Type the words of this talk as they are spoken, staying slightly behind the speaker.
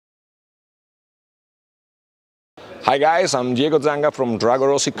Hi guys, I'm Diego Zanga from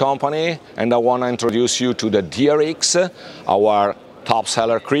Dragorossi company, and I want to introduce you to the DRX, our top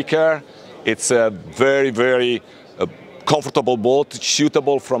seller creeker. It's a very comfortable boat,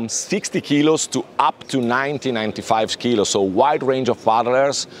 suitable from 60 kilos to up to 95 kilos, so wide range of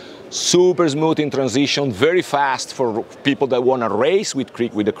paddlers, super smooth in transition, very fast for people that want to race with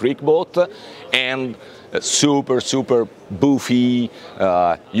the creek boat, and super boofy.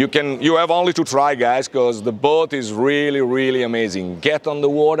 You have only to try, guys, because the boat is really amazing. Get on the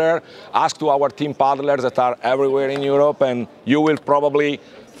water, ask to our team paddlers that are everywhere in Europe, and you will probably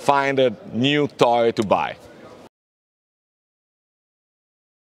find a new toy to buy.